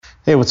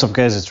Hey, what's up,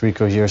 guys? It's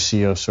Rico here,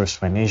 CEO of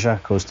SourceFine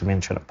Asia, host of the Main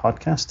Channel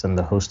podcast, and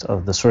the host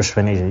of the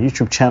SourceFine Asia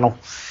YouTube channel.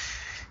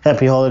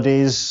 Happy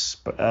holidays.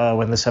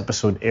 When this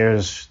episode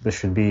airs, this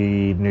should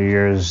be New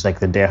Year's, like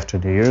the day after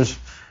New Year's,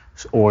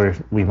 or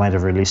we might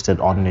have released it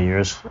on New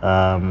Year's.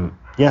 Happy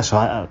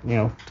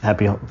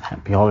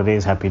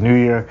holidays, Happy New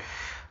Year.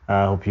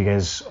 Hope you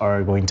guys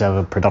are going to have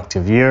a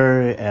productive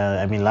year.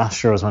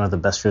 Last year was one of the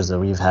best years that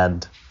we've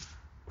had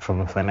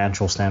from a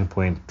financial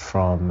standpoint,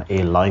 from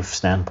a life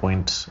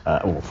standpoint,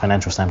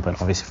 financial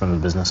standpoint, obviously from the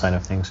business side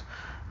of things,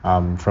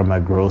 from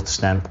a growth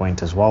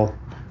standpoint as well.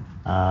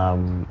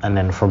 And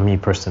then for me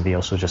personally,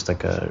 also just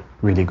like a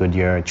really good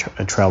year. I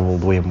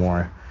traveled way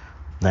more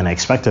than I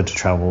expected to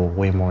travel,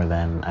 way more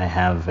than I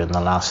have in the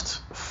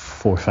last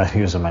 4 or 5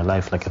 years of my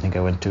life. Like I think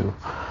I went to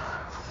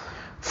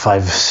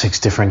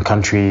 5-6 different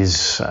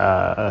countries.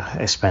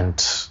 I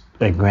spent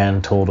a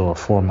grand total of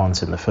 4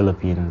 months in the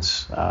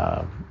Philippines.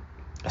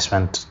 I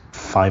spent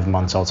 5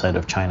 months outside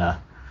of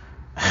China,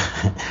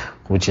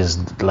 which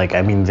is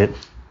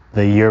the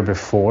year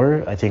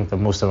before, I think the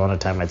most amount of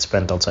time I'd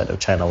spent outside of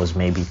China was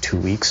maybe 2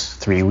 weeks,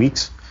 3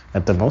 weeks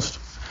at the most.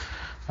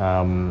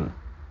 So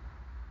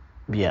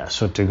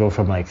to go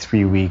from like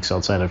 3 weeks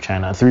outside of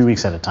China, 3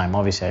 weeks at a time,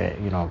 obviously,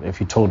 if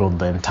you totaled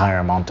the entire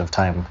amount of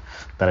time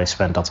that I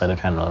spent outside of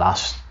China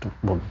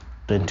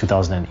in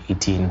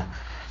 2018,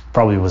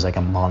 probably was like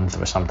a month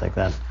or something like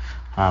that.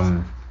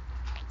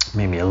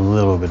 Maybe a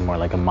little bit more,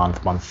 like a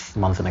month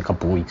and a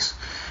couple weeks.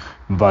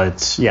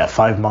 But yeah,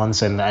 5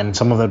 months, and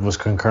some of that was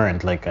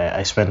concurrent. Like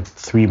I spent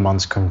 3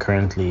 months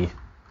concurrently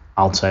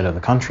outside of the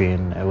country,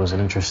 and it was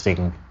an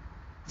interesting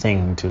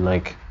thing to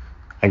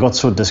I got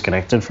so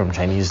disconnected from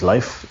Chinese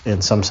life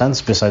in some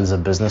sense, besides the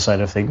business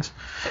side of things.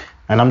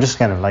 And I'm just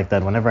kind of like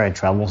that. Whenever I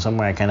travel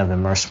somewhere, I kind of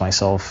immerse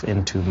myself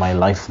into my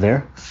life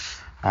there.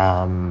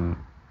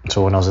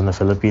 So when I was in the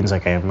Philippines, I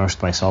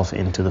immersed myself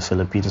into the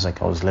Philippines. I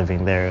was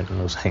living there and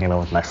I was hanging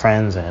out with my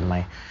friends and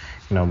my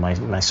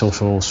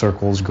social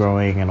circles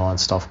growing and all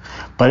that stuff.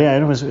 But yeah,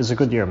 it was a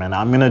good year, man.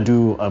 I'm gonna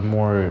do a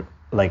more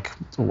like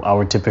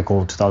our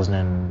typical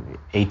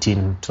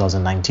 2018,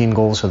 2019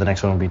 goals. So the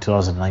next one will be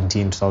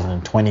 2019,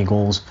 2020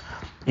 goals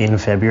in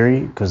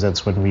February, because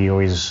that's when we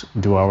always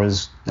do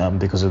ours,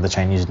 because of the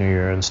Chinese New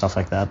Year and stuff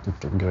like that.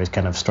 We always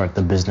kind of start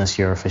the business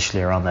year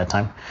officially around that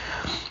time.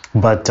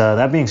 But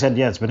that being said,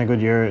 yeah, it's been a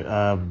good year.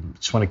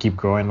 Just want to keep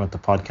growing with the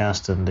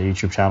podcast and the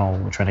YouTube channel.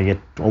 We're trying to get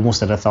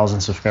almost at 1,000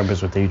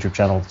 subscribers with the YouTube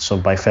channel. So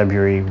by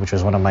February, which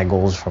was one of my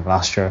goals from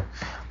last year,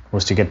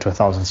 was to get to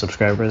 1,000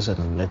 subscribers,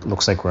 and it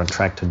looks like we're on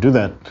track to do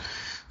that.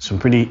 So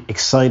I'm pretty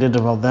excited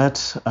about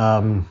that.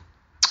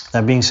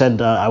 That being said,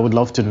 I would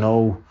love to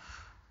know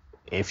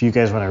if you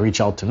guys want to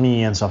reach out to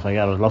me and stuff like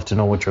that. I would love to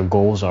know what your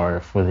goals are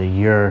for the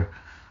year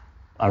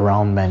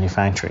around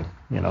manufacturing.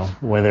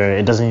 Whether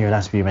it doesn't even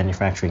have to be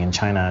manufacturing in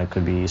China, it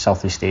could be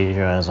Southeast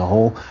Asia as a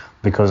whole,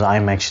 because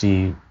I'm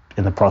actually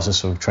in the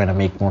process of trying to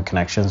make more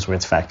connections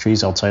with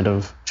factories outside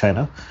of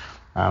China,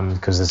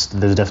 because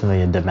there's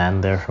definitely a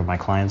demand there for my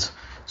clients.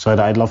 So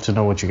I'd love to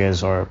know what you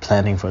guys are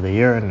planning for the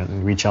year,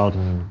 and reach out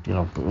and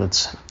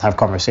let's have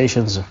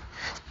conversations. If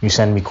you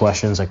send me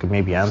questions, I could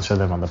maybe answer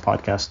them on the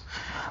podcast.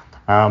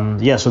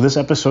 So this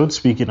episode,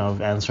 speaking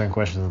of answering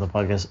questions on the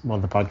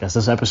podcast,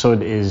 this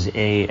episode is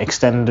a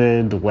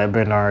extended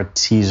webinar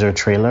teaser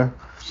trailer.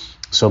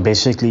 So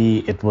basically,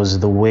 it was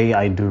the way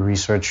I do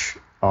research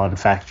on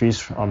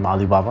factories on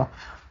Alibaba.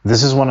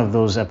 This is one of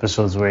those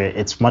episodes where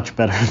it's much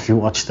better if you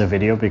watch the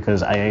video,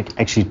 because I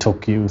actually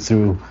took you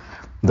through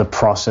the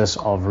process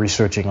of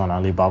researching on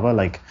Alibaba.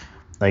 Like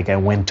I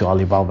went to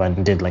Alibaba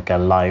and did like a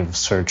live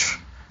search.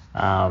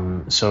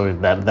 So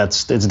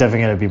it's definitely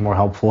going to be more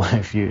helpful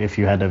if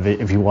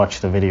you watch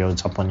the video.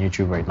 It's up on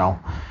YouTube right now.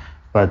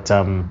 But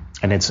and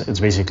it's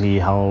basically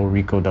how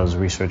Rico does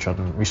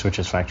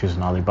researches factories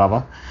in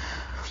Alibaba.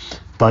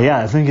 But yeah,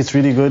 I think it's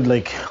really good.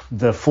 Like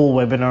the full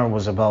webinar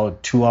was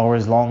about 2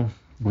 hours long.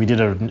 We did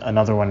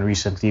another one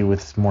recently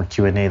with more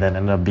Q&A that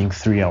ended up being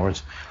 3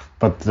 hours.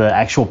 But the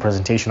actual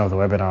presentation of the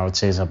webinar, I would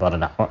say, is about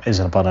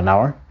an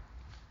hour.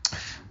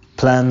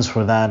 Plans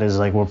for that is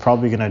we're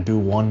probably gonna do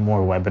one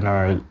more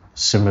webinar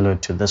similar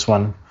to this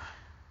one,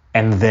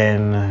 and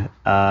then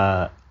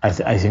I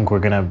think we're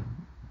gonna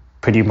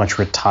pretty much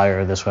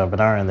retire this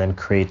webinar and then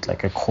create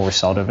like a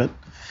course out of it,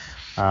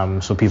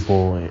 so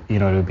people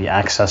it'll be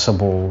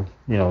accessible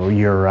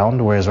year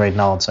round. Whereas right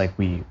now it's like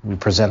we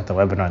present the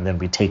webinar and then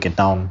we take it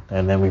down,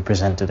 and then we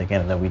present it again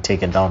and then we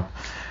take it down.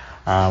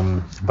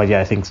 But yeah,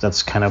 I think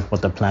that's kind of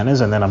what the plan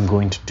is. And then I'm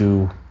going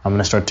to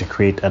start to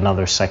create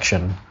another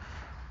section,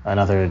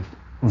 another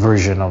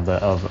version of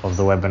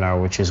the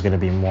webinar, which is going to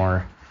be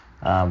more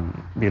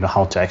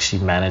how to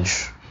actually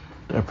manage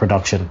a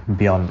production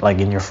beyond, like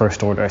in your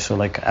first order. So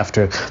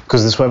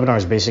because this webinar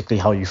is basically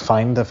how you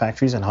find the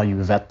factories and how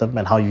you vet them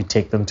and how you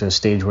take them to a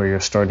stage where you're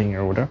starting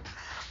your order.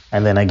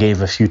 And then I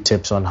gave a few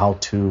tips on how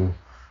to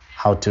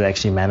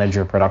actually manage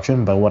your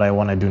production. But what I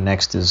want to do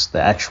next is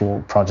the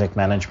actual project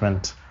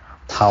management,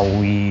 how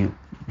we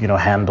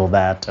handle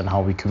that, and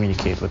how we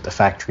communicate with the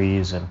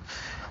factories, and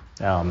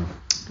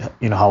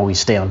how we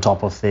stay on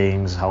top of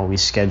things, how we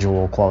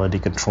schedule quality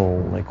control,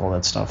 like all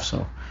that stuff.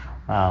 So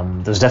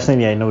there's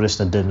definitely, I noticed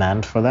a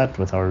demand for that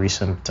with our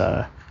recent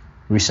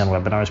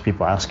webinars,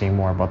 people asking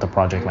more about the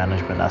project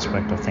management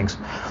aspect of things.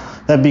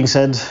 That being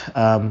said,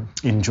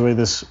 enjoy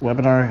this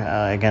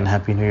webinar. Again,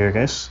 Happy New Year,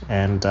 guys,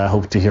 and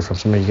hope to hear from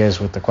some of you guys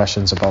with the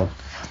questions about,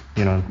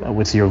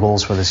 with your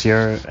goals for this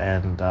year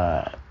and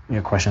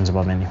your questions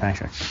about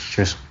manufacturing.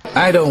 Cheers.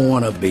 I don't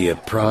want to be a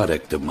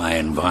product of my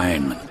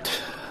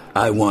environment.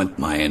 I want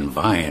my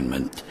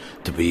environment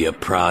to be a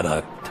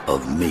product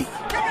of me.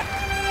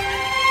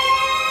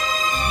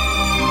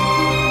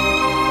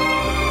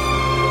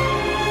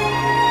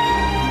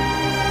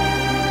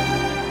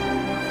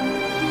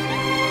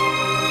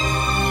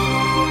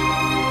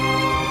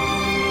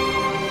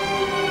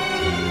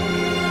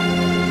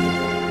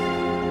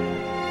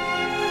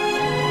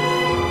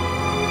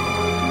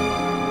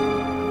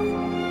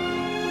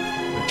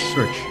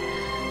 Search.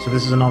 So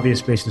this is an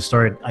obvious place to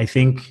start. I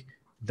think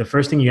the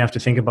first thing you have to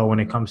think about when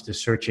it comes to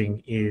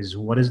searching is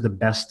what is the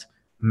best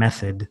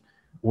method?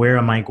 Where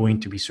am I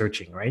going to be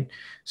searching, right?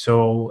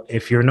 So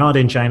if you're not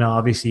in China,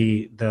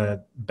 obviously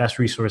the best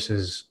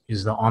resources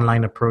is the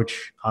online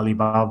approach,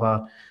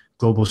 Alibaba,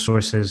 global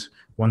sources,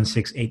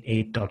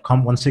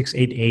 1688.com.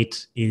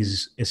 1688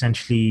 is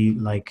essentially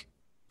like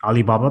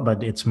Alibaba,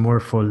 but it's more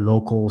for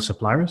local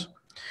suppliers.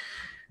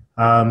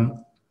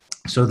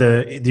 So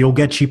you'll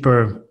get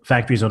cheaper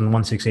factories on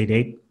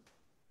 1688,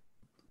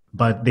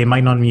 but they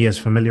might not be as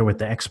familiar with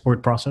the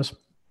export process,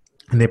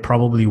 and they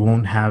probably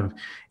won't have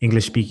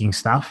English-speaking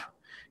staff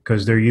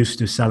because they're used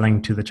to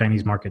selling to the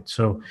Chinese market.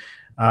 So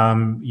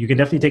you can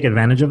definitely take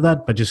advantage of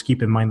that, but just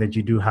keep in mind that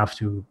you do have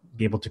to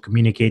be able to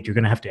communicate. You're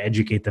going to have to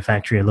educate the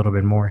factory a little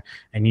bit more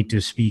and need to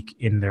speak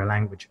in their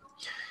language.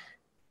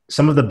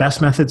 Some of the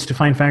best methods to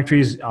find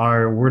factories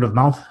are word of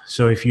mouth.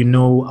 So if you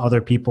know other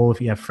people, if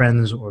you have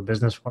friends or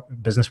business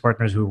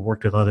partners who have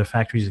worked with other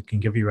factories that can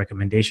give you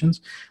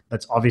recommendations,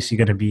 that's obviously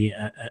going to be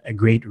a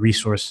great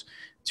resource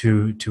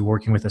to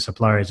working with a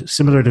supplier. It's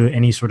similar to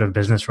any sort of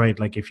business, right?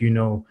 Like if you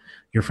know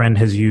your friend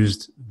has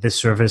used this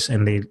service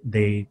and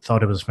they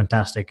thought it was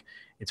fantastic,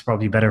 it's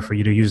probably better for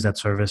you to use that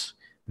service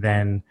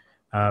than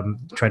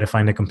try to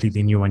find a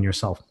completely new one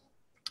yourself.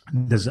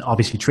 There's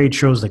obviously trade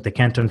shows like the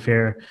Canton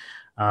Fair,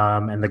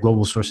 and the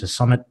Global Sources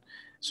Summit.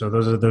 So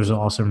those are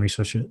awesome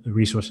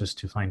resources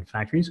to find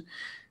factories.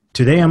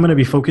 Today, I'm going to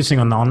be focusing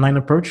on the online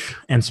approach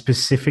and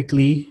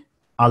specifically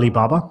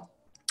Alibaba,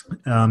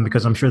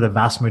 because I'm sure the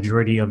vast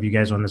majority of you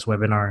guys on this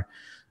webinar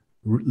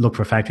look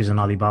for factories in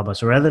Alibaba.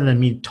 So rather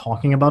than me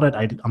talking about it,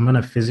 I'm going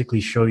to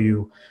physically show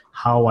you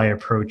how I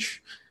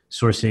approach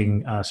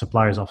sourcing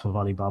suppliers off of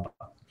Alibaba.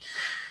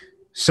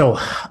 So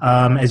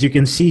as you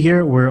can see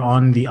here, we're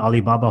on the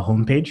Alibaba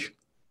homepage,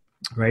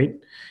 right?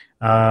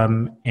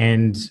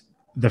 And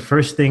the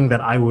first thing that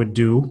I would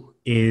do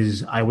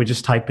is I would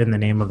just type in the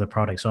name of the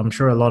product. So I'm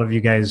sure a lot of you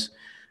guys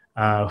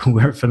who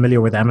are familiar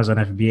with Amazon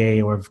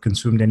FBA or have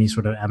consumed any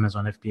sort of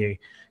Amazon FBA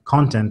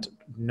content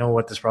know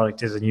what this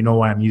product is, and you know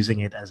why I'm using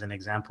it as an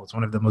example. It's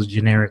one of the most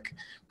generic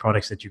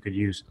products that you could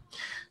use.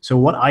 So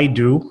what I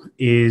do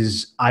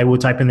is I will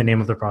type in the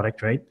name of the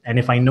product, right? And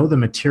if I know the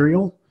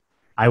material,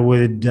 I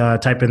would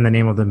type in the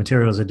name of the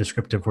material as a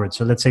descriptive word.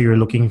 So let's say you're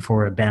looking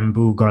for a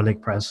bamboo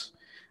garlic press,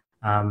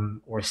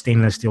 or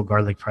stainless steel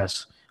garlic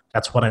press.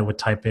 That's what I would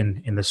type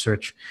in the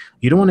search.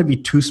 You don't want to be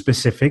too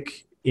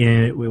specific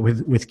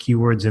with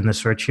keywords in the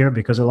search here,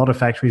 because a lot of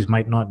factories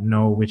might not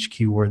know which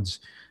keywords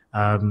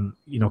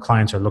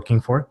clients are looking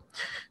for.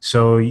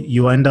 So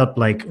you end up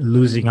like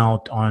losing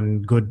out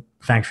on good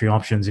factory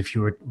options if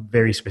you were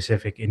very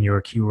specific in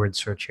your keyword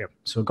search here.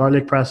 So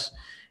garlic press,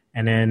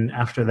 and then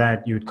after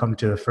that you would come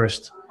to the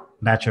first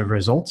batch of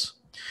results.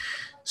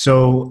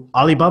 So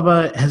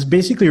Alibaba has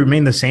basically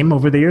remained the same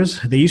over the years.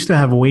 They used to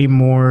have way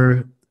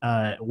more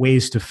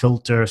ways to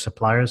filter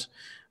suppliers.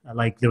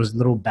 Like there was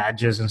little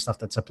badges and stuff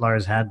that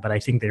suppliers had, but I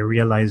think they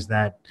realized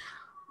that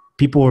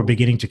people were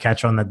beginning to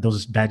catch on that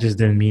those badges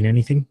didn't mean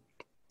anything.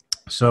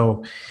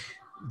 So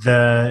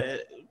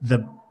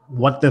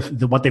what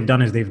they've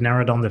done is they've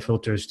narrowed down the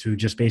filters to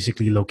just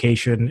basically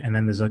location, and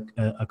then there's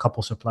a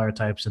couple supplier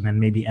types, and then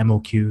maybe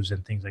MOQs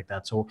and things like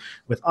that. So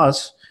with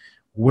us,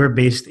 we're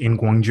based in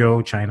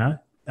Guangzhou, China.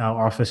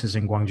 Our office is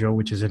in Guangzhou,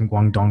 which is in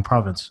Guangdong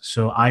province.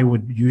 So I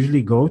would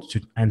usually go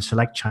to and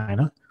select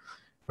China,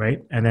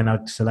 right? And then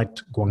I'd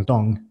select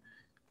Guangdong,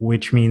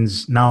 which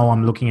means now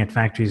I'm looking at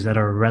factories that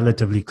are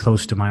relatively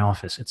close to my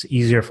office. It's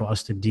easier for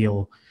us to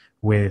deal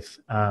with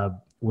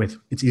factories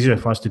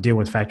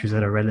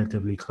that are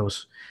relatively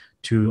close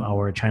to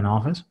our China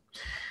office.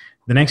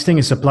 The next thing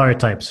is supplier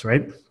types,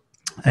 right?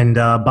 And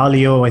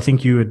Balio, I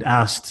think you had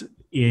asked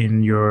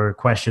in your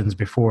questions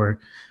before,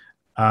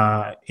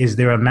 is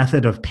there a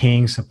method of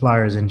paying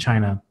suppliers in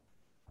China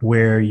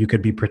where you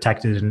could be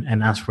protected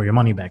and ask for your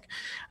money back?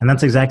 And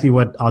that's exactly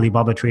what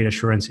Alibaba Trade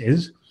Assurance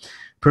is.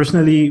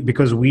 Personally,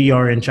 because we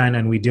are in China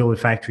and we deal with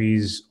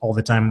factories all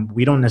the time,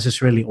 we don't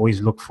necessarily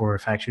always look for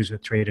factories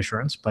with trade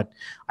assurance, but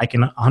I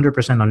can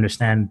 100%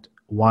 understand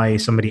why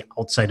somebody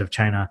outside of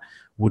China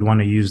would want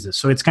to use this.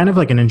 So it's kind of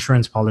like an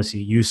insurance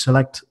policy. You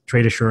select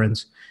trade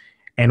assurance,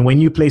 and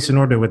when you place an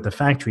order with the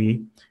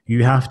factory,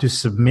 you have to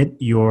submit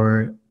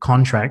your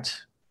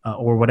contract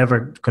or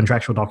whatever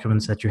contractual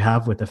documents that you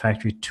have with the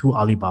factory to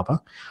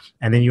Alibaba.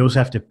 And then you also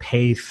have to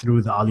pay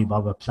through the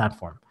Alibaba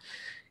platform.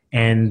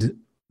 And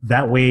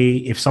that way,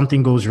 if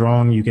something goes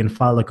wrong, you can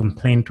file a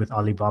complaint with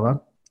Alibaba,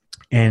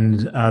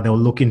 and they'll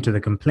look into the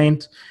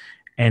complaint,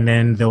 and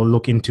then they'll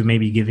look into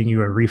maybe giving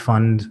you a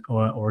refund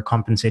or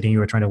compensating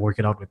you or trying to work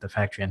it out with the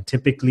factory. And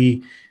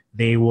typically,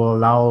 they will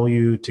allow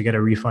you to get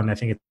a refund. I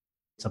think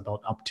it's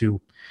about up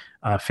to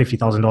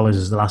 $50,000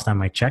 is the last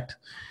time I checked.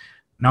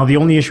 Now, the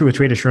only issue with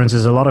trade assurance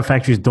is a lot of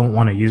factories don't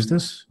want to use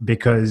this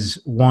because,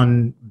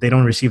 one, they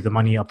don't receive the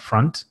money up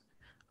front.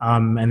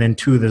 And then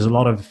two, there's a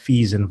lot of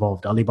fees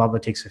involved. Alibaba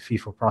takes a fee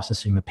for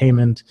processing the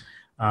payment.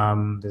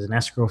 There's an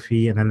escrow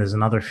fee, and then there's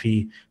another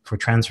fee for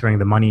transferring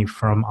the money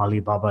from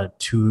Alibaba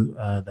to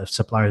the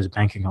supplier's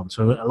bank account.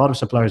 So a lot of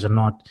suppliers are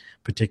not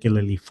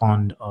particularly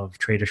fond of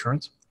trade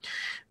assurance.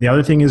 The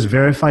other thing is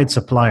verified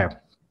supplier.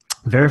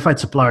 Verified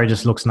supplier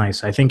just looks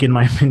nice. I think, in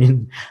my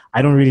opinion,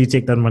 I don't really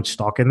take that much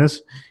stock in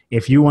this.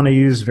 If you want to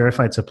use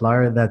verified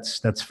supplier,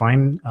 that's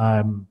fine.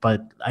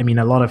 But I mean,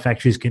 a lot of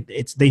factories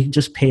they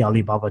just pay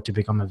Alibaba to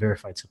become a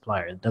verified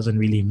supplier. It doesn't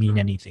really mean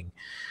anything.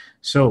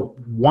 So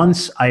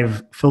once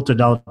I've filtered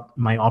out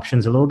my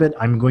options a little bit,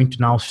 I'm going to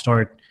now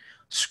start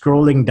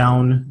scrolling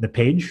down the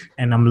page,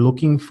 and I'm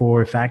looking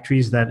for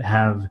factories that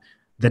have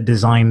the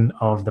design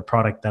of the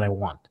product that I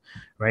want.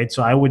 Right.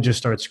 So I would just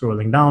start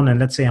scrolling down, and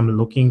let's say I'm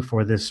looking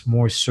for this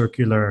more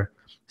circular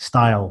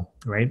style,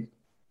 right?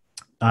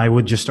 I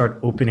would just start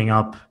opening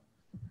up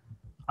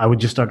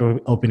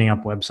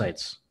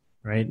websites,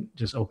 right?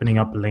 Just opening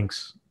up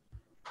links,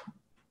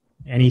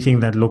 anything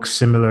that looks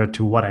similar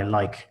to what I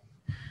like.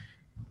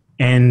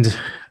 And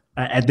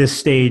at this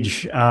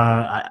stage,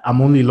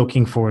 I'm only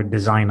looking for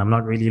design. I'm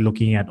not really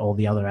looking at all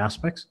the other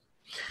aspects.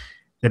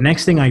 The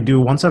next thing I do,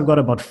 once I've got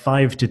about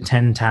 5 to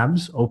 10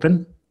 tabs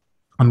open,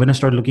 I'm going to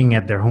start looking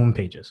at their home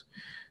pages.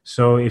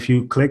 So if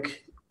you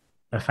click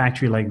a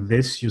factory like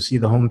this, you'll see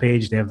the home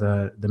page. They have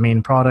the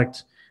main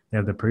product. They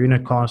have the per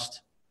unit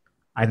cost.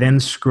 I then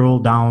scroll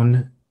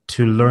down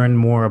to learn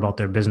more about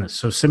their business.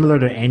 So similar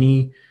to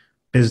any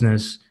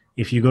business,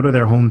 if you go to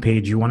their home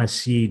page, you want to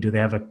see, do they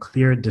have a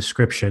clear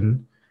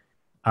description?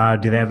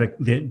 Do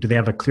they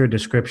have a clear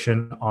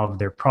description of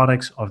their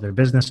products, of their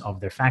business, of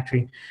their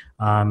factory,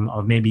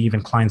 of maybe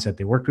even clients that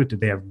they worked with? Do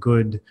they have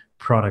good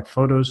product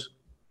photos?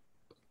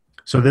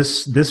 So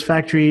this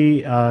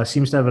factory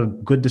seems to have a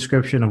good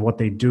description of what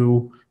they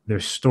do, their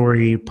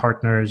story,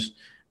 partners,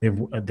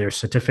 their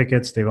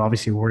certificates. They've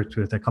obviously worked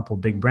with a couple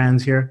big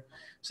brands here.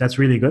 So that's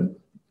really good.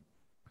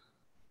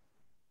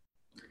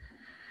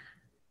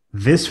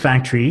 This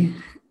factory,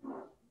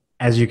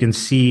 as you can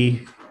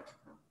see,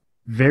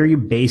 very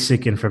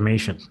basic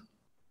information.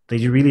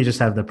 They really just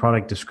have the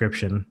product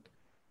description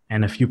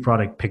and a few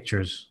product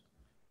pictures.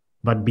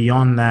 But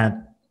beyond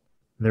that,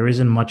 there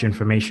isn't much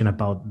information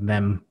about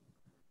them.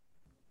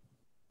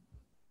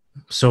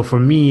 So for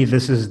me,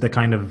 this is the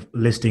kind of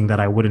listing that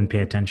I wouldn't pay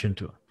attention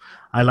to.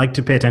 I like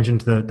to pay attention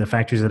to the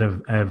factories that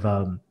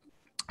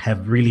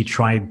have really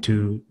tried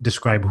to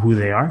describe who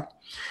they are.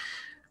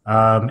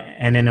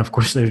 And then, of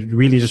course, they're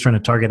really just trying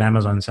to target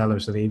Amazon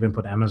sellers, so they even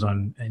put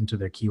Amazon into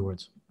their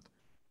keywords.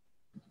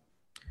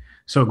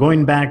 So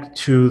going back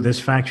to this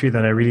factory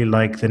that I really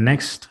like, the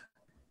next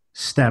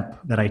step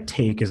that I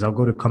take is I'll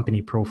go to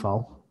company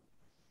profile.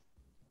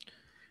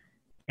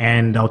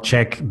 And I'll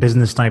check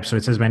business type. So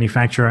it says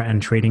manufacturer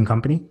and trading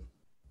company.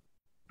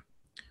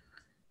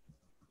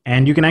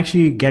 And you can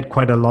actually get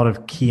quite a lot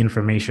of key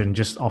information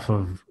just off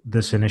of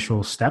this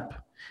initial step.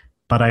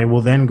 But I will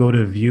then go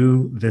to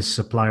view this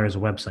supplier's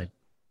website.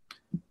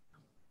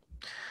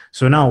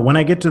 So now when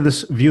I get to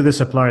view the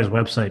supplier's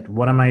website,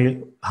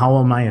 how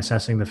am I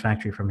assessing the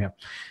factory from here?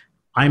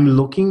 I'm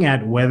looking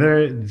at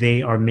whether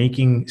they are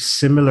making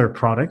similar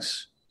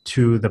products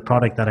to the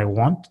product that I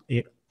want.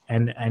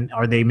 And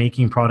are they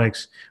making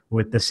products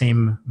with the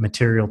same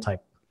material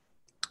type?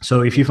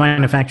 So if you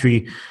find a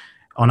factory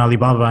on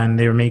Alibaba and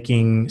they're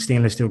making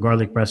stainless steel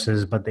garlic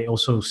presses, but they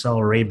also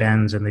sell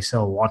Ray-Bans and they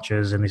sell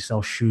watches and they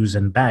sell shoes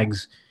and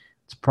bags,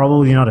 it's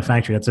probably not a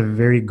factory. That's a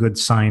very good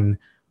sign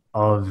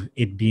of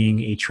it being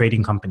a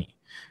trading company,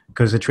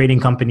 because a trading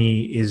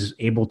company is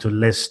able to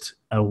list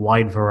a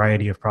wide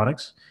variety of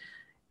products.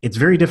 It's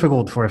very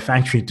difficult for a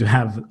factory to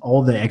have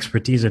all the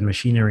expertise and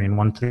machinery in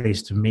one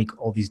place to make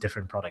all these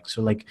different products.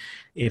 So like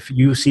if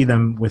you see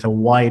them with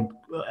a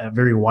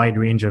very wide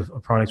range of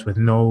products with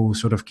no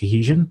sort of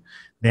cohesion,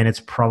 then it's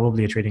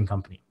probably a trading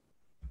company.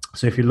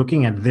 So if you're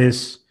looking at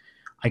this,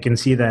 I can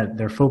see that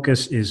their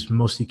focus is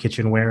mostly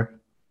kitchenware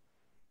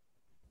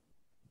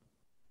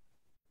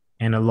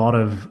and a lot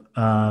of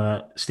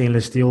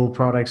stainless steel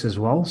products as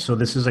well. So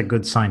this is a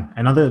good sign.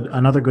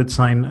 Another good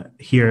sign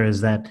here is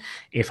that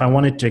if I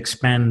wanted to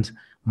expand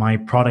my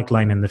product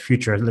line in the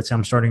future, let's say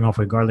I'm starting off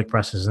with garlic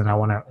presses and I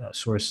want to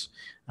source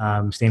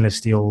stainless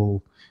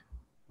steel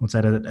what's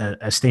that,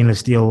 a stainless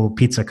steel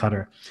pizza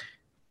cutter.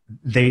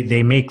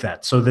 They make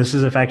that. So this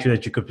is a factory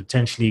that you could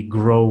potentially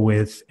grow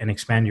with and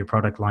expand your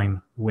product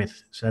line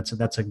with. So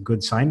that's a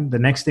good sign. The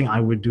next thing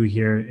I would do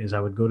here is I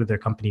would go to their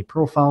company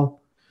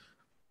profile,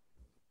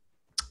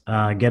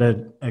 get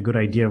a good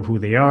idea of who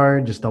they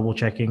are, just double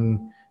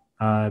checking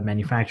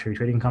manufacturing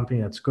trading company.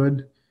 That's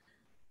good.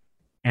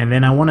 And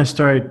then I want to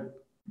start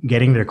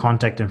getting their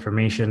contact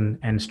information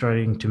and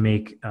starting to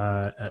make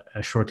a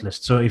short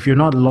list. So if you're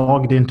not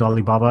logged into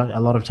Alibaba, a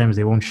lot of times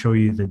they won't show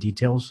you the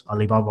details.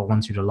 Alibaba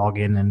wants you to log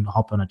in and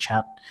hop on a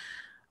chat.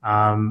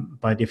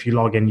 But if you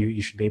log in,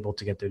 you should be able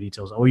to get their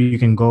details. Or you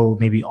can go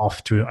maybe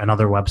off to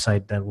another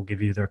website that will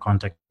give you their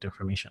contact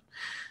information.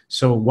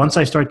 So once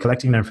I start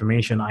collecting the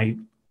information,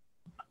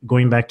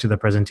 going back to the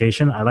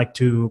presentation, I like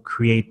to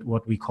create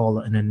what we call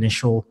an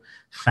initial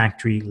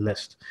factory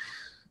list.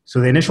 So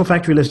the initial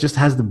factory list just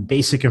has the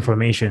basic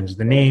information,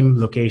 the name,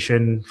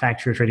 location,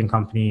 factory or trading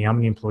company, how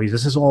many employees.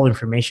 This is all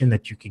information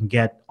that you can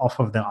get off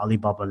of the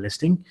Alibaba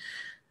listing.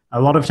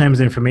 A lot of times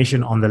the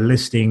information on the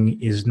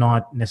listing is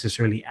not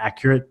necessarily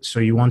accurate. So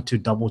you want to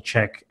double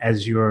check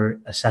as you're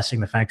assessing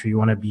the factory, you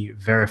want to be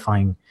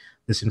verifying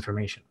this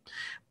information.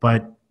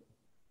 But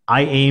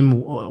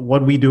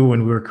what we do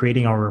when we're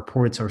creating our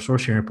reports, our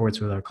sourcing reports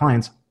with our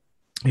clients,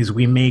 is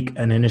we make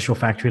an initial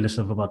factory list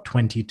of about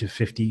 20 to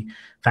 50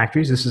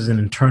 factories. This is an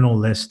internal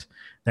list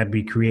that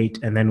we create.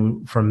 And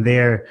then from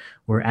there,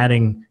 we're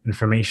adding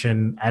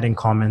information, adding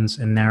comments,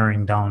 and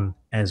narrowing down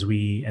as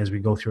we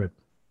go through it.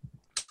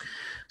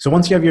 So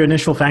once you have your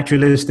initial factory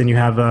list and you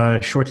have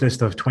a short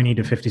list of 20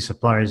 to 50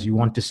 suppliers, you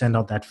want to send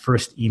out that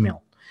first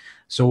email.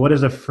 So what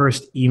does a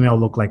first email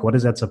look like? What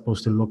is that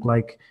supposed to look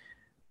like?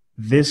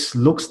 This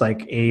looks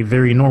like a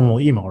very normal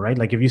email, right?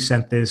 Like if you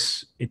sent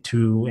this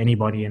to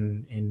anybody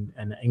in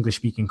an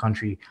English-speaking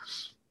country,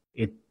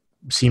 it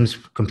seems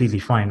completely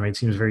fine, right? It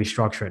seems very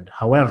structured.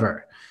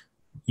 However,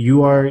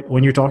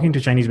 when you're talking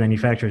to Chinese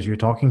manufacturers, you're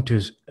talking to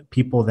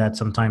people that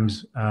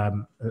sometimes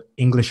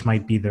English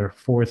might be their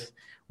fourth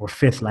or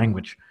fifth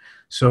language.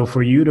 So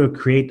for you to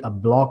create a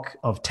block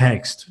of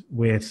text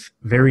with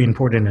very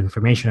important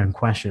information and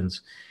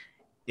questions,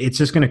 it's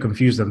just going to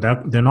confuse them.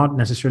 They're not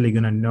necessarily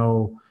going to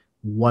know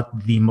what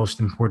the most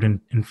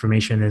important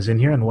information is in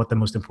here and what the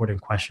most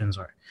important questions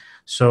are.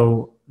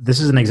 So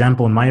this is an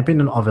example, in my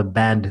opinion, of a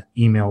bad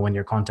email when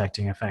you're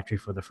contacting a factory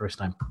for the first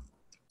time.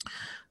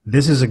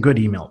 This is a good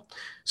email.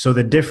 So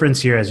the difference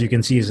here, as you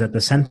can see, is that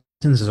the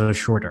sentences are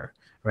shorter,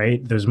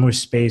 right? There's more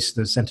space.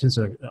 The sentences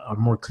are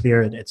more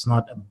clear. It's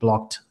not a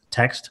blocked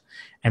text.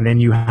 And then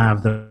you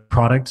have the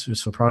product.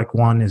 So product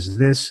one is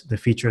this, the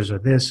features are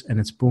this, and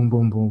it's boom,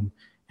 boom, boom,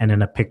 and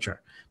then a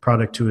picture.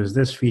 Product two is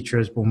this,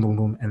 features, boom, boom,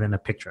 boom, and then a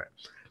picture.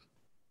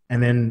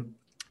 And then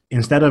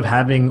instead of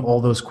having all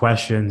those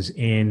questions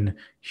in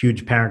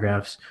huge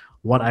paragraphs,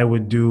 what I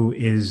would do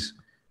is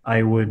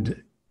I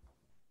would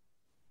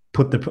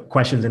put the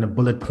questions in a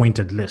bullet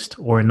pointed list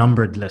or a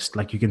numbered list.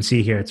 Like you can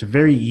see here, it's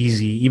very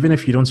easy, even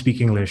if you don't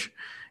speak English,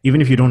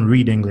 even if you don't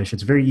read English,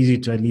 it's very easy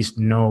to at least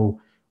know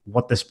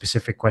what the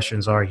specific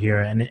questions are here.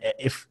 And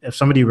if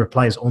somebody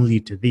replies only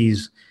to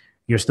these,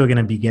 you're still going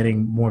to be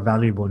getting more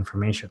valuable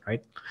information,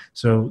 right?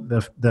 So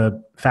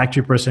the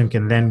factory person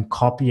can then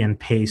copy and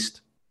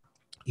paste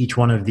each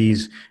one of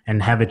these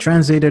and have it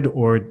translated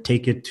or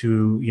take it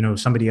to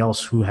somebody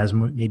else who has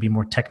maybe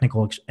more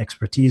technical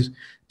expertise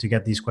to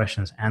get these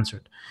questions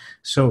answered.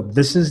 So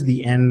this is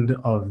the end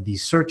of the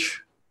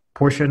search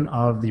portion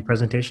of the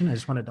presentation. I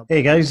just want to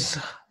Hey guys,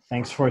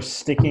 thanks for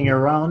sticking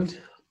around.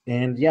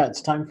 And yeah,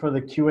 it's time for the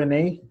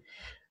Q&A.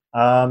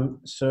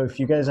 So if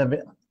you guys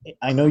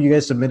I know you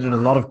guys submitted a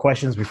lot of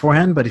questions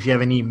beforehand, but if you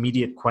have any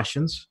immediate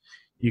questions,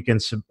 you can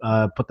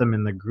put them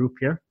in the group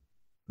here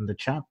in the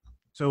chat.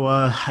 So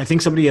I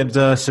think somebody had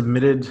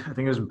submitted, I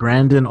think it was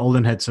Brandon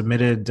Olin had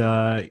submitted,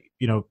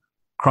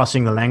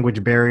 crossing the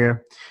language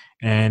barrier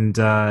and,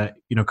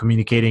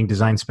 communicating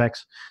design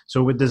specs.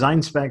 So with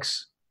design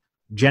specs,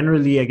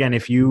 generally, again,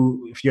 if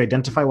you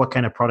identify what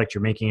kind of product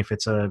you're making, if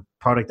it's a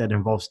product that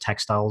involves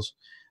textiles,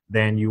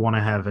 then you want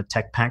to have a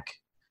tech pack.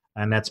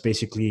 And that's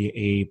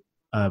basically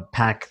a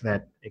pack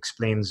that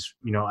explains,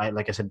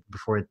 like I said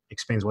before, it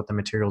explains what the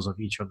materials of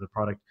each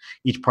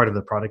part of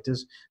the product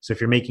is. So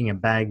if you're making a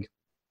bag,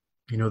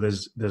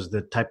 there's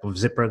the type of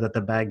zipper that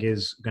the bag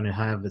is going to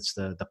have. It's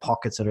the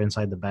pockets that are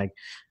inside the bag.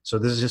 So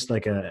this is just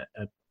like a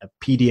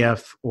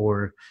PDF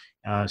or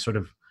sort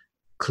of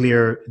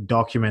clear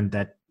document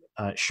that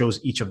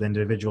shows each of the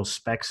individual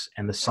specs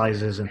and the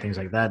sizes and things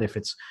like that. If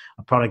it's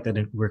a product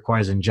that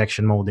requires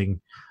injection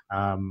molding,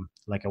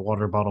 like a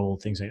water bottle,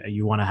 things like that,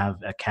 you want to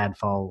have a CAD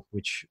file,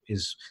 which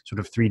is sort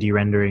of 3D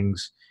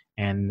renderings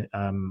and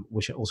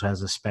which also has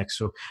the specs.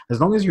 So as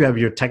long as you have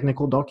your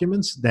technical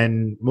documents,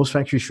 then most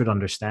factories should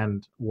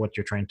understand what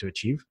you're trying to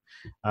achieve.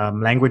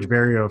 Language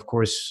barrier, of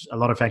course, a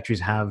lot of factories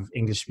have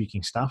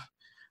English-speaking staff.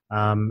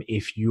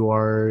 If you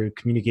are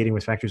communicating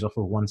with factories off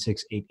of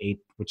 1688,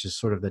 which is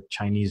sort of the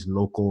Chinese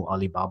local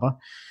Alibaba,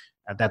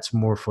 that's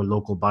more for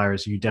local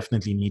buyers. You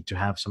definitely need to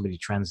have somebody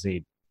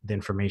translate the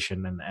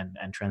information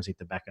and translate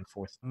the back and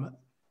forth.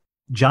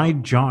 Jai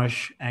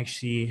Josh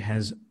actually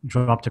has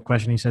dropped a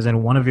question. He says,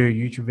 in one of your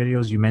YouTube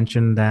videos, you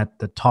mentioned that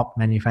the top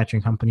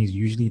manufacturing companies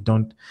usually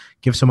don't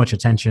give so much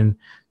attention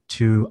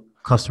to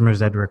customers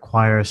that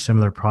require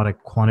similar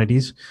product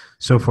quantities.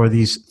 So for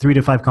these 3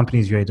 to 5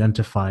 companies you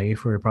identify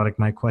for your product,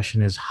 my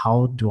question is,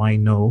 how do I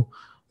know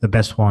the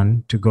best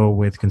one to go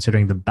with,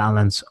 considering the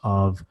balance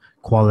of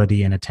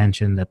quality and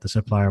attention that the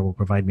supplier will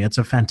provide me? That's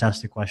a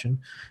fantastic question,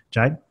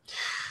 Jai.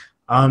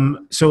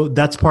 So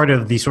that's part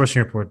of the sourcing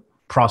report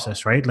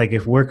process, right? Like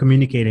if we're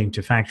communicating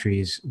to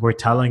factories, we're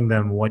telling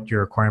them what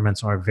your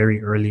requirements are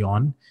very early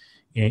on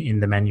in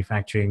the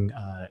manufacturing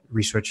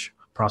research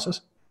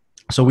process.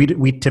 So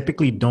we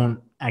typically don't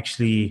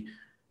actually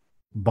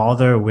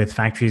bother with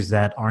factories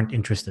that aren't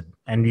interested.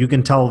 And you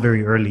can tell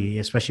very early,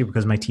 especially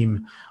because my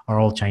team are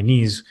all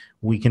Chinese,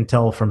 we can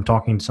tell from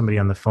talking to somebody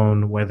on the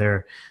phone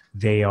whether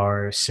they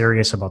are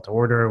serious about the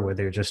order,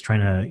 whether they're just trying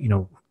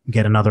to,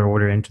 get another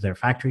order into their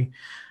factory.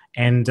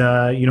 And,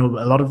 a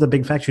lot of the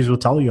big factories will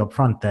tell you up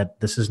front that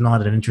this is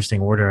not an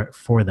interesting order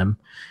for them.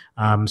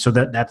 So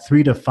that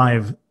 3 to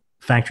 5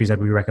 factories that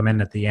we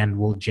recommend at the end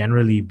will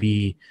generally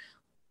be,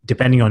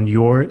 depending on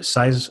your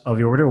size of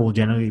your order, will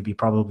generally be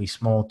probably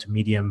small to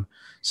medium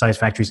size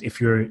factories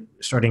if you're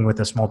starting with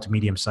a small to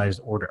medium sized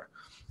order.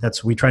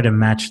 We try to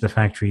match the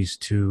factories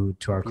to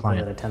our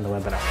client. That attend the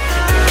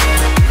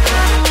webinar.